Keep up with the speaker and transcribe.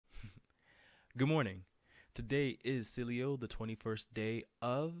Good morning. Today is Silio, the 21st day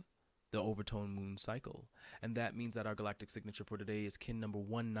of the Overtone moon cycle. And that means that our galactic signature for today is kin number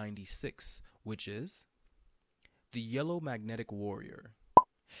 196, which is the yellow magnetic warrior.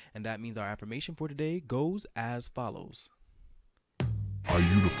 And that means our affirmation for today goes as follows. I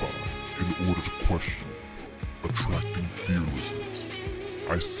unify in order to question, attracting fearlessness.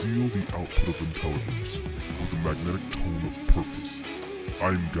 I seal the output of intelligence with a magnetic tone of purpose. I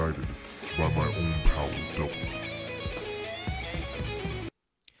am guided by my own power double.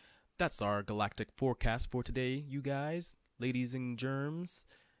 That's our galactic forecast for today, you guys, ladies and germs,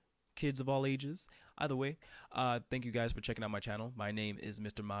 kids of all ages. Either way, thank you guys for checking out my channel. My name is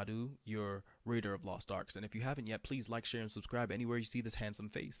Mr. Madhu, your Raider of Lost Arks. And if you haven't yet, please like, share, and subscribe anywhere you see this handsome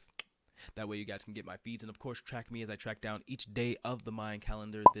face. That way you guys can get my feeds and, of course, track me as I track down each day of the Mayan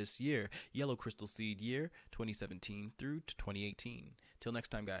calendar this year, Yellow Crystal Seed year 2017 through to 2018. Till next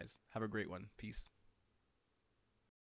time, guys. Have a great one. Peace.